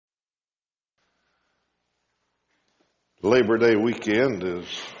Labor Day weekend is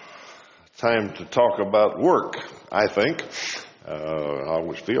time to talk about work, I think. I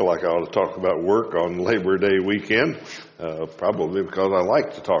always feel like I ought to talk about work on Labor Day weekend, probably because I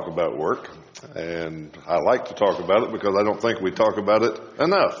like to talk about work. And I like to talk about it because I don't think we talk about it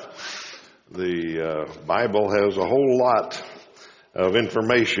enough. The Bible has a whole lot of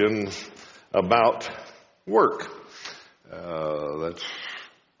information about work. That's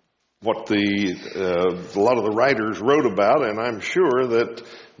what a lot of the writers wrote about, and I'm sure that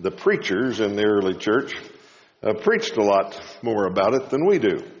the preachers in the early church preached a lot more about it than we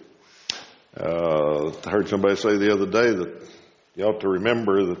do. I heard somebody say the other day that you ought to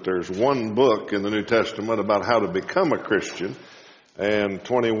remember that there's one book in the New Testament about how to become a Christian and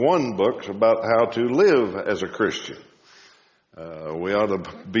 21 books about how to live as a Christian. We ought to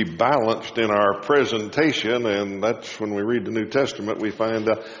be balanced in our presentation, and that's when we read the New Testament, we find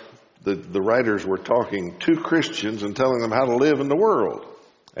out the writers were talking to Christians and telling them how to live in the world.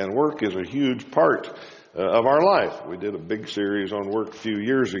 And work is a huge part of our life. We did a big series on work a few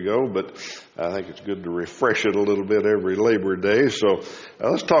years ago, but I think it's good to refresh it a little bit every Labor Day. So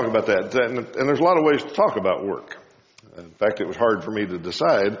let's talk about that. And there's a lot of ways to talk about work. In fact, it was hard for me to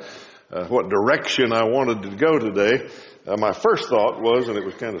decide what direction I wanted to go today. My first thought was, and it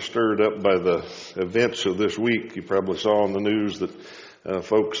was kind of stirred up by the events of this week, you probably saw on the news that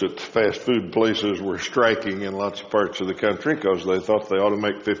folks at fast food places were striking in lots of parts of the country because they thought they ought to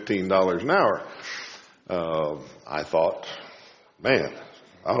make $15 an hour. I thought, man,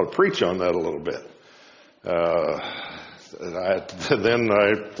 I ought to preach on that a little bit. Then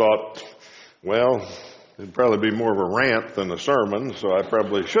I thought, well, it'd probably be more of a rant than a sermon, so I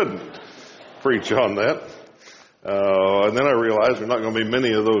probably shouldn't preach on that. And then I realized there are not going to be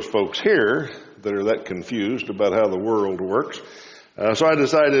many of those folks here that are that confused about how the world works. So I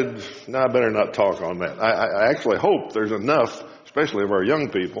decided, no, I better not talk on that. I actually hope there's enough, especially of our young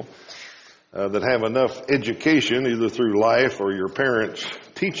people, that have enough education, either through life or your parents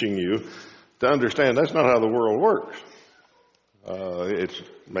teaching you, to understand that's not how the world works. It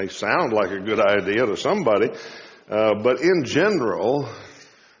may sound like a good idea to somebody, but in general,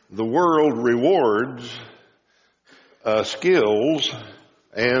 the world rewards skills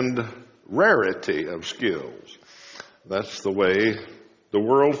and rarity of skills. That's the way the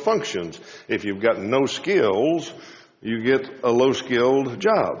world functions. If you've got no skills, you get a low-skilled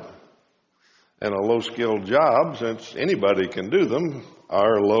job. And a low-skilled job, since anybody can do them,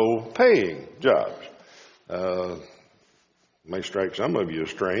 are low-paying jobs. May strike some of you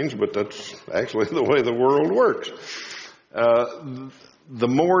as strange, but that's actually the way the world works. The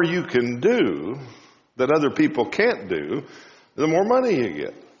more you can do that other people can't do, the more money you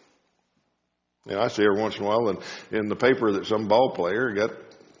get. You know, I see every once in a while in the paper that some ball player got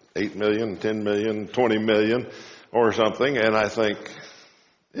 $8 million, $10 million, $20 million or something, and I think,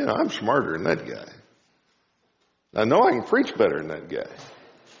 you know, I'm smarter than that guy. I know I can preach better than that guy.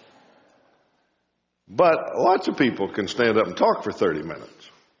 But lots of people can stand up and talk for 30 minutes.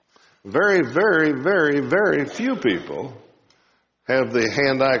 Very, very, very, very few people have the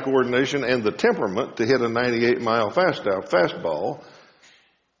hand-eye coordination and the temperament to hit a 98-mile fastball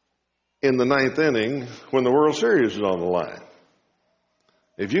in the ninth inning when the World Series is on the line.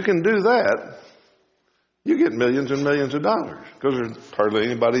 If you can do that, you get millions and millions of dollars because there's hardly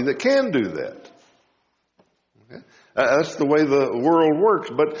anybody that can do that. Okay? That's the way the world works.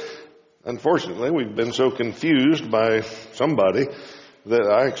 But unfortunately, we've been so confused by somebody that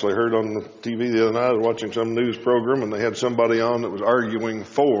I actually heard on the TV the other night. I was watching some news program, and they had somebody on that was arguing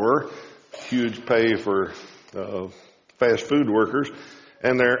for huge pay for fast food workers.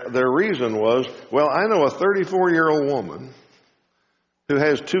 And their reason was, well, I know a 34-year-old woman who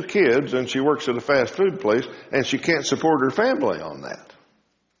has 2 kids, and she works at a fast food place, and she can't support her family on that.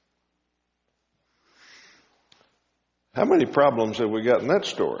 How many problems have we got in that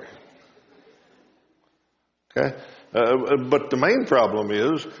story? Okay? But the main problem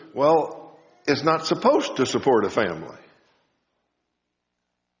is, well, it's not supposed to support a family.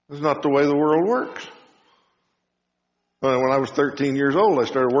 It's not the way the world works. When I was 13 years old, I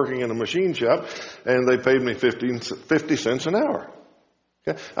started working in a machine shop, and they paid me 50 cents an hour.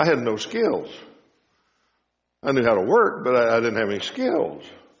 Okay? I had no skills. I knew how to work, but I didn't have any skills.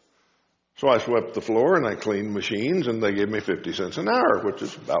 So I swept the floor, and I cleaned machines, and they gave me 50 cents an hour, which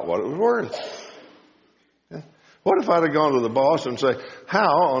is about what it was worth. Okay? What if I'd have gone to the boss and say,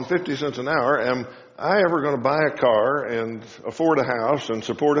 how, on 50 cents an hour, am I ever going to buy a car and afford a house and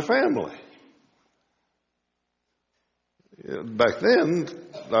support a family? Back then,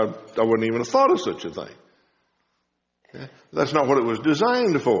 I wouldn't even have thought of such a thing. Okay? That's not what it was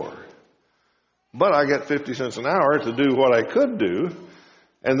designed for. But I got 50 cents an hour to do what I could do.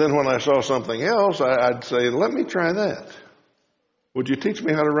 And then when I saw something else, I'd say, let me try that. Would you teach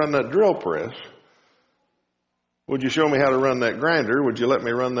me how to run that drill press? Would you show me how to run that grinder? Would you let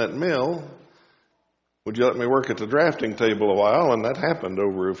me run that mill? Would you let me work at the drafting table a while? And that happened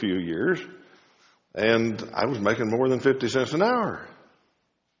over a few years. And I was making more than 50 cents an hour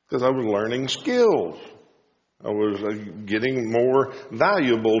because I was learning skills. I was getting more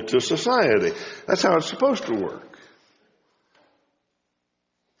valuable to society. That's how it's supposed to work.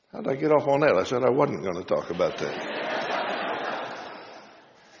 How did I get off on that? I said I wasn't going to talk about that.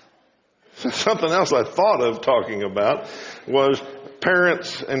 Something else I thought of talking about was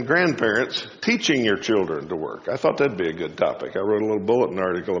parents and grandparents teaching your children to work. I thought that'd be a good topic. I wrote a little bulletin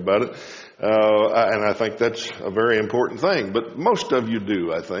article about it, and I think that's a very important thing. But most of you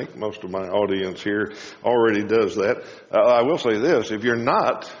do, I think. Most of my audience here already does that. I will say this, if you're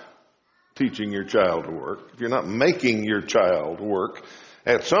not teaching your child to work, if you're not making your child work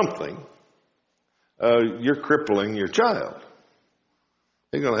at something, you're crippling your child.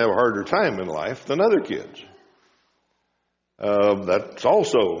 They're going to have a harder time in life than other kids. That's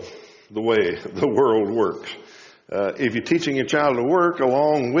also the way the world works. If you're teaching your child to work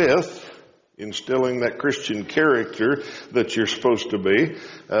along with instilling that Christian character that you're supposed to be,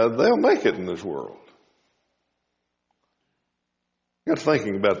 they'll make it in this world. I got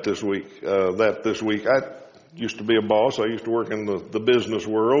thinking about this week. I used to be a boss. I used to work in the business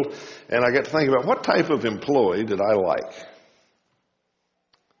world. And I got to think about what type of employee did I like?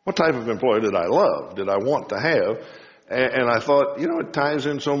 What type of employee did I love? Did I want to have? And I thought, it ties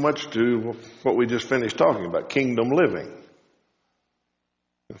in so much to what we just finished talking about, kingdom living.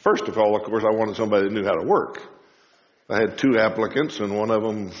 First of all, of course, I wanted somebody that knew how to work. I had 2 applicants, and one of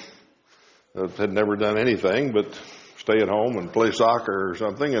them had never done anything but stay at home and play soccer or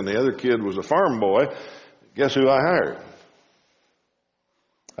something, and the other kid was a farm boy. Guess who I hired?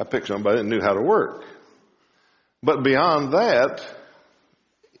 I picked somebody that knew how to work. But beyond that,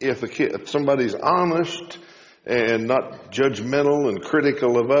 if somebody's honest and not judgmental and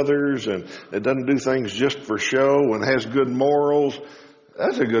critical of others and it doesn't do things just for show and has good morals,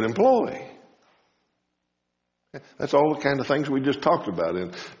 that's a good employee. That's all the kind of things we just talked about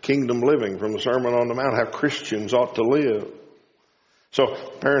in kingdom living from the Sermon on the Mount, how Christians ought to live. So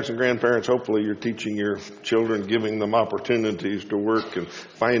parents and grandparents, hopefully you're teaching your children, giving them opportunities to work and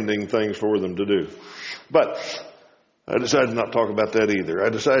finding things for them to do. But I decided not to talk about that either. I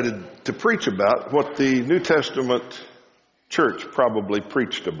decided to preach about what the New Testament church probably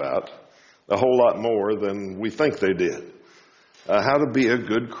preached about a whole lot more than we think they did. How to be a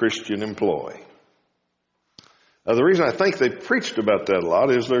good Christian employee. The reason I think they preached about that a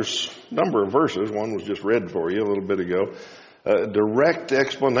lot is there's a number of verses. One was just read for you a little bit ago. A direct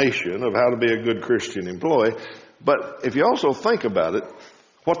explanation of how to be a good Christian employee. But if you also think about it,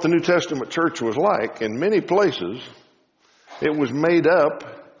 what the New Testament church was like, in many places, it was made up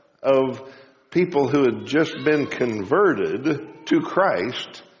of people who had just been converted to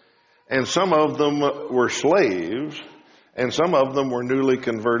Christ, and some of them were slaves, and some of them were newly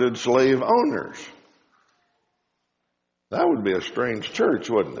converted slave owners. That would be a strange church,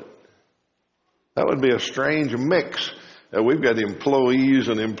 wouldn't it? That would be a strange mix. We've got employees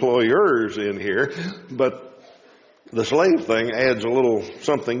and employers in here, but the slave thing adds a little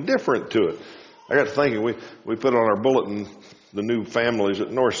something different to it. I got to thinking, we put on our bulletin the new families at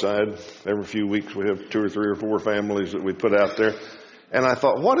Northside. Every few weeks we have 2 or 3 or 4 families that we put out there. And I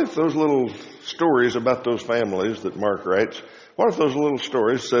thought, what if those little stories about those families that Mark writes, what if those little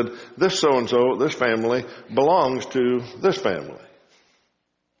stories said, this so-and-so, this family, belongs to this family.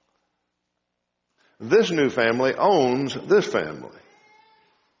 This new family owns this family.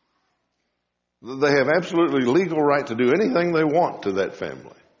 They have absolutely legal right to do anything they want to that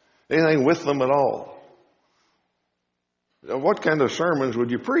family. Anything with them at all. What kind of sermons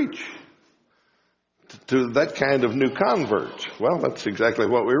would you preach to that kind of new converts? Well, that's exactly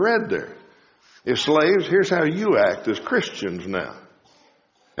what we read there. If slaves, here's how you act as Christians now.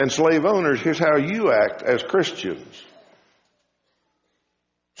 And slave owners, here's how you act as Christians.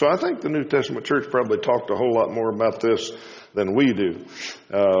 So I think the New Testament church probably talked a whole lot more about this than we do,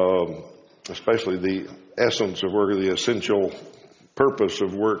 especially the essence of work, the essential purpose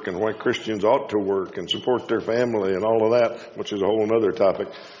of work and why Christians ought to work and support their family and all of that, which is a whole other topic.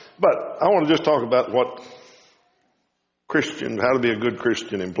 But I want to just talk about what Christians, how to be a good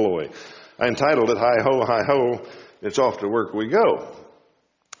Christian employee. I entitled it, Hi Ho, It's Off to Work We Go.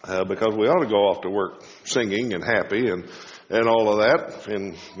 Because we ought to go off to work singing and happy and and all of that.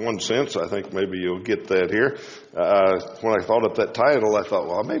 In one sense, I think maybe you'll get that here. When I thought of that title, I thought,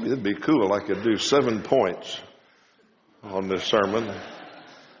 well, maybe it'd be cool. I could do 7 points on this sermon,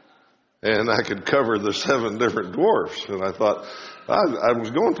 and I could cover the 7 different dwarfs. And I thought, I was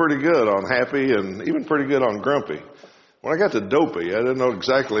going pretty good on happy and even pretty good on grumpy. When I got to dopey, I didn't know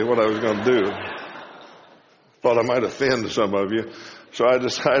exactly what I was going to do. Thought I might offend some of you. So I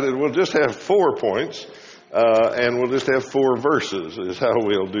decided we'll just have 4 points, and we'll just have 4 verses is how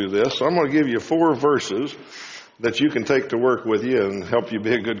we'll do this. So I'm going to give you 4 verses that you can take to work with you and help you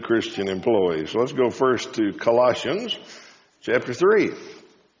be a good Christian employee. So let's go first to Colossians chapter 3.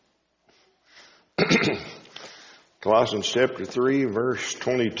 Colossians chapter 3, verse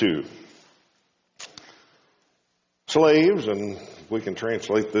 22. Slaves, and we can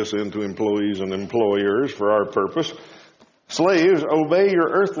translate this into employees and employers for our purpose. Slaves, obey your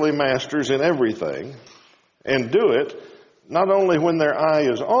earthly masters in everything, and do it not only when their eye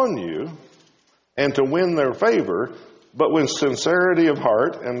is on you and to win their favor, but with sincerity of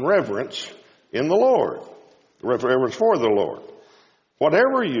heart and reverence in the Lord. Reverence for the Lord.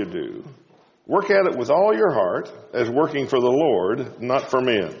 Whatever you do, work at it with all your heart as working for the Lord, not for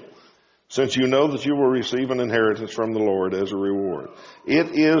men, since you know that you will receive an inheritance from the Lord as a reward.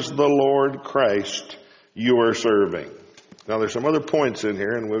 It is the Lord Christ you are serving. Now, there's some other points in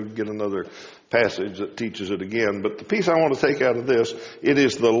here, and we'll get another passage that teaches it again. But the piece I want to take out of this, it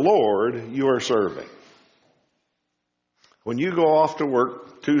is the Lord you are serving. When you go off to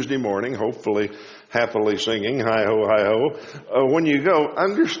work Tuesday morning, hopefully happily singing, hi-ho, hi-ho, when you go,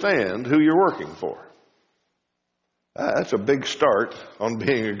 understand who you're working for. That's a big start on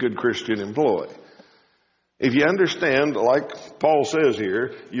being a good Christian employee. If you understand, like Paul says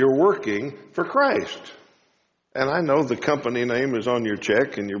here, you're working for Christ. And I know the company name is on your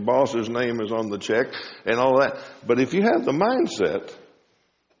check and your boss's name is on the check and all that. But if you have the mindset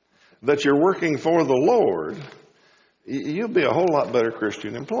that you're working for the Lord, you'll be a whole lot better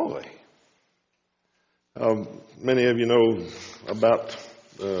Christian employee. Many of you know about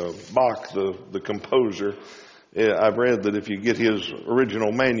Bach, the composer. I've read that if you get his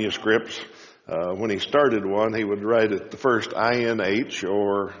original manuscripts, when he started one, he would write at the first INH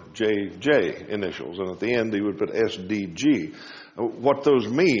or JJ initials, and at the end he would put SDG. What those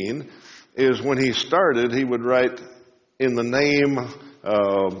mean is when he started, he would write in the name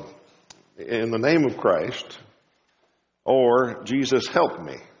of Christ, or Jesus help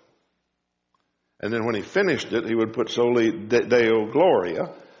me. And then when he finished it, he would put Soli Deo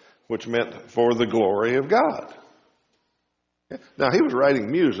Gloria, which meant for the glory of God. Now, he was writing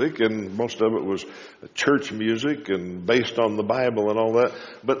music, and most of it was church music and based on the Bible and all that.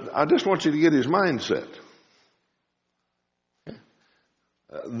 But I just want you to get his mindset.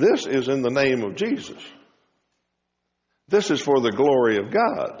 This is in the name of Jesus. This is for the glory of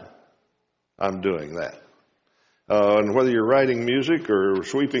God. I'm doing that. And whether you're writing music or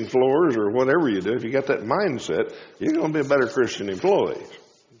sweeping floors or whatever you do, if you got that mindset, you're going to be a better Christian employee.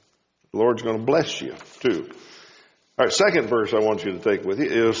 The Lord's going to bless you, too. All right, second verse I want you to take with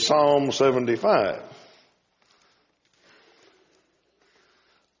you is Psalm 75.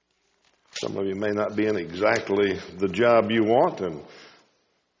 Some of you may not be in exactly the job you want, and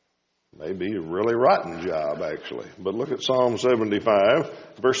maybe a really rotten job, actually. But look at Psalm 75,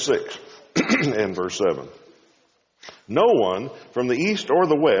 verse 6 and verse 7. No one from the east or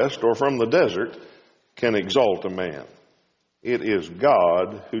the west or from the desert can exalt a man. It is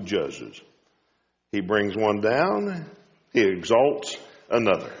God who judges. He brings one down, he exalts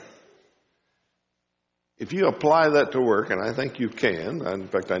another. If you apply that to work, and I think you can, in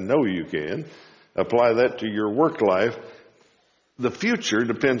fact I know you can, apply that to your work life, the future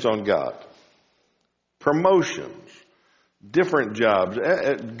depends on God. Promotions, different jobs,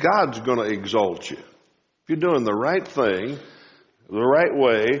 God's going to exalt you. If you're doing the right thing, the right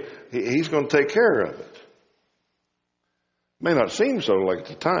way, he's going to take care of it. May not seem so like at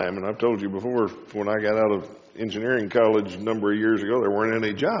the time, and I've told you before, when I got out of engineering college a number of years ago, there weren't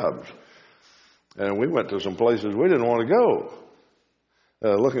any jobs. And we went to some places we didn't want to go.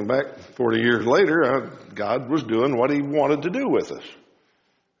 Looking back 40 years later, God was doing what he wanted to do with us.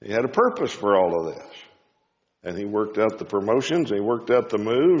 He had a purpose for all of this. And he worked out the promotions, he worked out the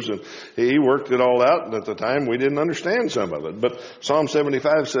moves, and he worked it all out. And at the time, we didn't understand some of it. But Psalm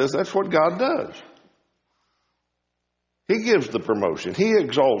 75 says that's what God does. He gives the promotion. He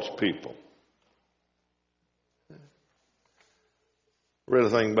exalts people. I read a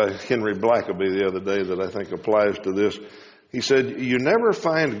thing by Henry Blackaby the other day that I think applies to this. He said, you never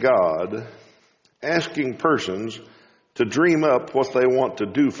find God asking persons to dream up what they want to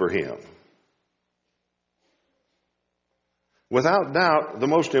do for him. Without doubt, the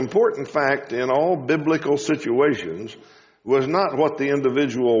most important fact in all biblical situations was not what the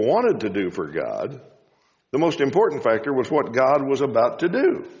individual wanted to do for God. The most important factor was what God was about to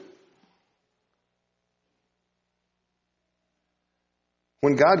do.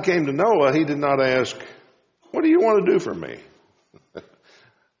 When God came to Noah, he did not ask, "What do you want to do for me?"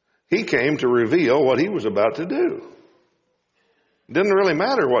 He came to reveal what he was about to do. It didn't really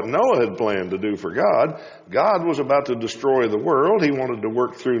matter what Noah had planned to do for God. God was about to destroy the world. He wanted to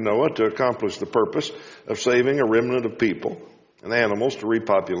work through Noah to accomplish the purpose of saving a remnant of people and animals to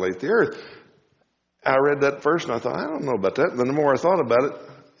repopulate the earth. I read that first and I thought, I don't know about that. And then the more I thought about it,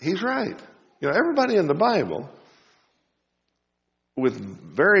 he's right. Everybody in the Bible, with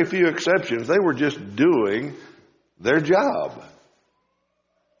very few exceptions, they were just doing their job.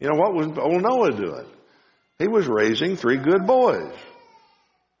 What was old Noah doing? He was raising 3 good boys.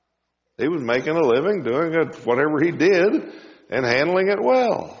 He was making a living doing whatever he did and handling it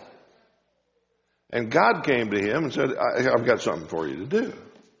well. And God came to him and said, I've got something for you to do.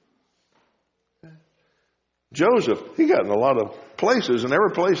 Joseph, he got in a lot of places, and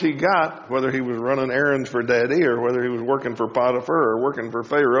every place he got, whether he was running errands for Daddy or whether he was working for Potiphar or working for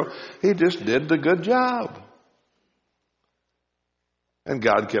Pharaoh, he just did the good job. And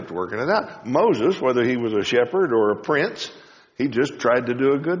God kept working it out. Moses, whether he was a shepherd or a prince, he just tried to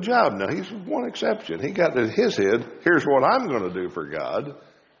do a good job. Now, he's one exception. He got in his head, here's what I'm going to do for God.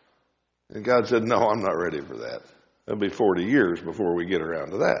 And God said, no, I'm not ready for that. It'll be 40 years before we get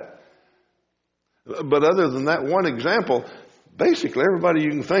around to that. But other than that one example, basically everybody you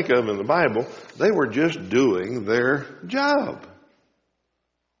can think of in the Bible, they were just doing their job.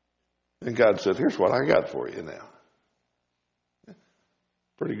 And God said, here's what I got for you now.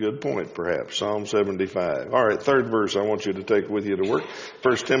 Pretty good point, perhaps. Psalm 75. All right, third verse I want you to take with you to work.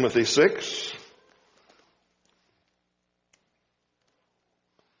 1 Timothy 6.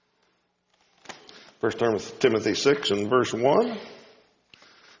 First Timothy 6 and verse 1.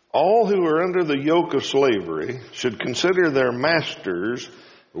 All who are under the yoke of slavery should consider their masters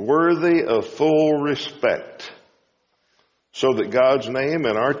worthy of full respect, so that God's name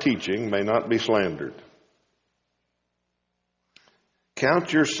and our teaching may not be slandered.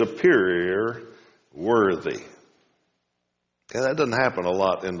 Count your superior worthy. Yeah, that doesn't happen a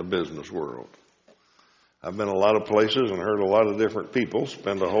lot in the business world. I've been a lot of places and heard a lot of different people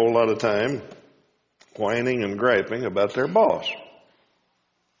spend a whole lot of time whining and griping about their boss.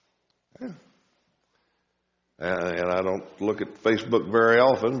 And I don't look at Facebook very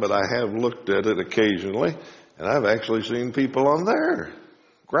often, but I have looked at it occasionally, and I've actually seen people on there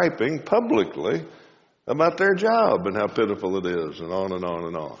griping publicly about their job and how pitiful it is, and on and on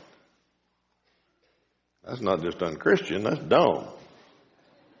and on. That's not just unchristian, that's dumb.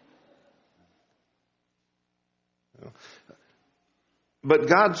 But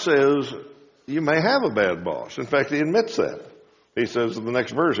God says you may have a bad boss. In fact, he admits that. He says in the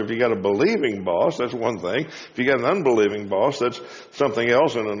next verse, if you got a believing boss, that's one thing. If you got an unbelieving boss, that's something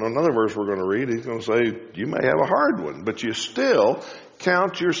else. And in another verse we're going to read, he's going to say, you may have a hard one, but you still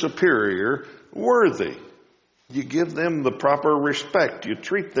count your superior worthy. You give them the proper respect. You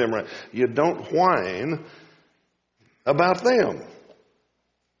treat them right. You don't whine about them.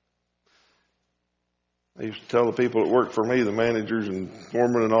 I used to tell the people that work for me, the managers and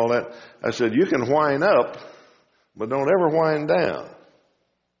foremen and all that, I said, you can whine up, but don't ever whine down.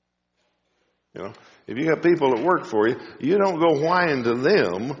 If you got people that work for you, you don't go whine to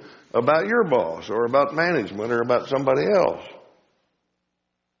them about your boss or about management or about somebody else.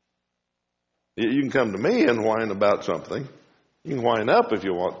 You can come to me and whine about something. You can whine up if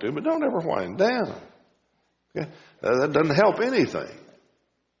you want to, but don't ever whine down. Okay? That doesn't help anything.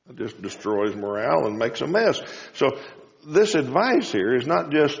 It just destroys morale and makes a mess. So this advice here is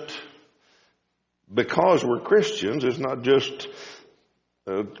not just because we're Christians. It's not just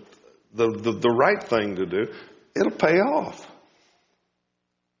the right thing to do. It'll pay off.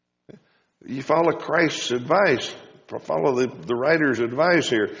 You follow Christ's advice, follow the writer's advice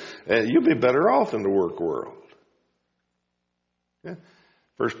here, you'll be better off in the work world. Okay?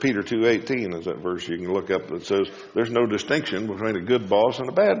 1 Peter 2:18 is that verse you can look up that says there's no distinction between a good boss and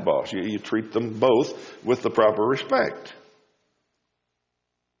a bad boss. You treat them both with the proper respect.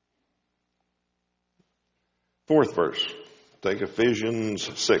 Fourth verse. Take Ephesians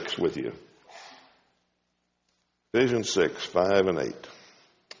 6 with you. Ephesians 6, 5 and 8.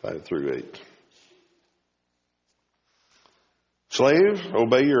 5 through 8. Slaves,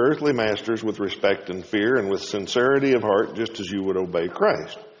 obey your earthly masters with respect and fear and with sincerity of heart, just as you would obey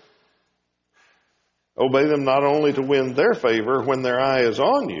Christ. Obey them not only to win their favor when their eye is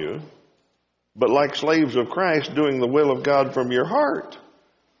on you, but like slaves of Christ, doing the will of God from your heart.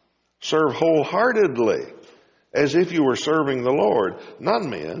 Serve wholeheartedly, as if you were serving the Lord, not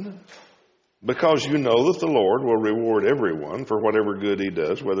men, because you know that the Lord will reward everyone for whatever good he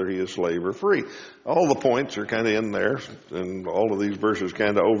does, whether he is slave or free. All the points are kind of in there, and all of these verses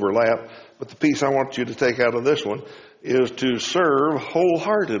kind of overlap. But the piece I want you to take out of this one is to serve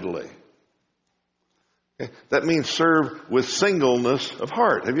wholeheartedly. Okay? That means serve with singleness of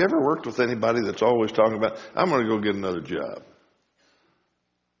heart. Have you ever worked with anybody that's always talking about, I'm going to go get another job?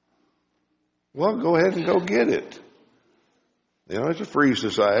 Well, go ahead and go get it. You know, it's a free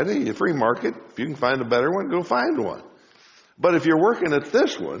society, a free market. If you can find a better one, go find one. But if you're working at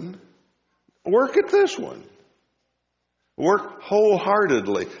this one, work at this one. Work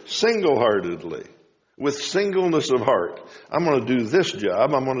wholeheartedly, single-heartedly, with singleness of heart. I'm going to do this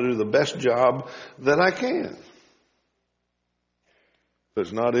job. I'm going to do the best job that I can. If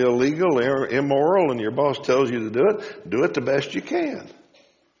it's not illegal or immoral and your boss tells you to do it the best you can.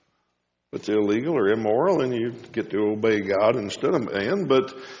 If it's illegal or immoral, then you get to obey God instead of man,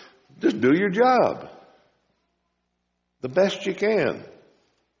 but just do your job the best you can.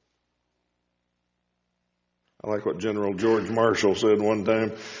 I like what General George Marshall said one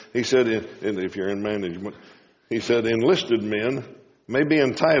time. He said, if you're in management, he said, enlisted men may be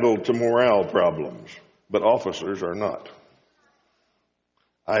entitled to morale problems, but officers are not.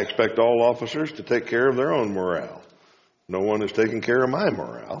 I expect all officers to take care of their own morale. No one is taking care of my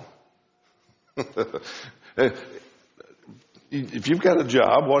morale. If you've got a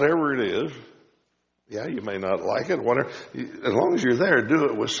job, whatever it is, yeah, you may not like it, whatever. As long as you're there, do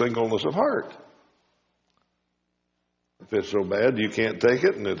it with singleness of heart. If it's so bad you can't take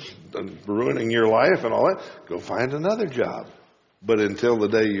it and it's ruining your life and all that, go find another job. But until the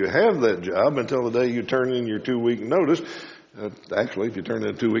day you have that job, until the day you turn in your 2-week notice, actually, if you turn in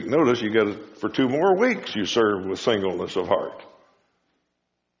a 2-week notice, you got to, for 2 more weeks, you serve with singleness of heart.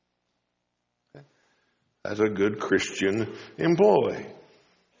 As a good Christian employee.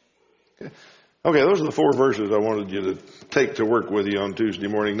 Okay, those are the 4 verses I wanted you to take to work with you on Tuesday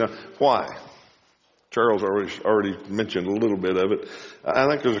morning. Now, why? Charles already mentioned a little bit of it. I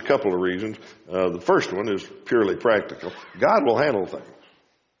think there's a couple of reasons. The first one is purely practical. God will handle things.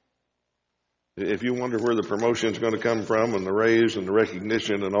 If you wonder where the promotion is going to come from and the raise and the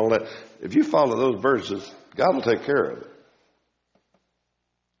recognition and all that, if you follow those verses, God will take care of it.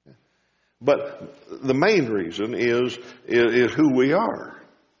 But the main reason is who we are.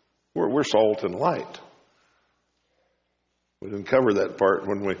 We're salt and light. We didn't cover that part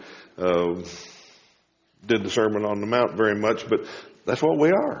when we did the Sermon on the Mount very much, but that's what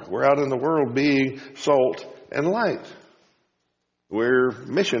we are. We're out in the world being salt and light. We're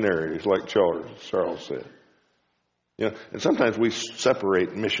missionaries, like Charles said. You know, and sometimes we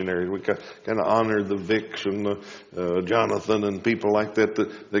separate missionaries. We kind of honor the Vicks and the Jonathan and people like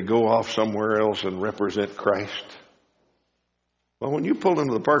that go off somewhere else and represent Christ. Well, when you pull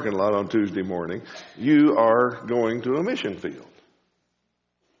into the parking lot on Tuesday morning, you are going to a mission field.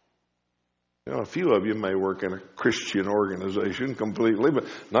 You know, a few of you may work in a Christian organization completely, but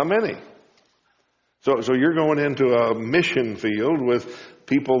not many. So you're going into a mission field with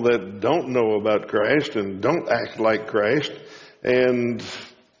people that don't know about Christ and don't act like Christ, and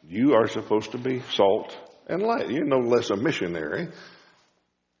you are supposed to be salt and light. You're no less a missionary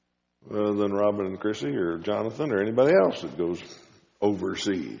than Robin and Chrissy or Jonathan or anybody else that goes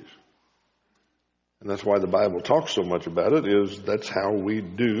overseas. And that's why the Bible talks so much about it, is that's how we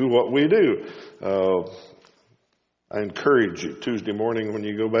do what we do. I encourage you, Tuesday morning when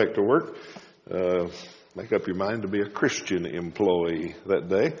you go back to work, make up your mind to be a Christian employee that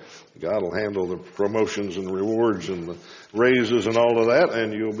day. God will handle the promotions and rewards and the raises and all of that,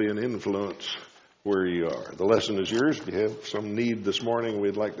 and you'll be an influence where you are. The lesson is yours. If you have some need this morning,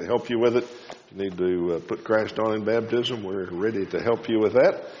 we'd like to help you with it. If you need to put Christ on in baptism, we're ready to help you with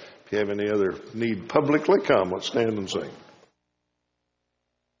that. If you have any other need publicly, come. Let's stand and sing.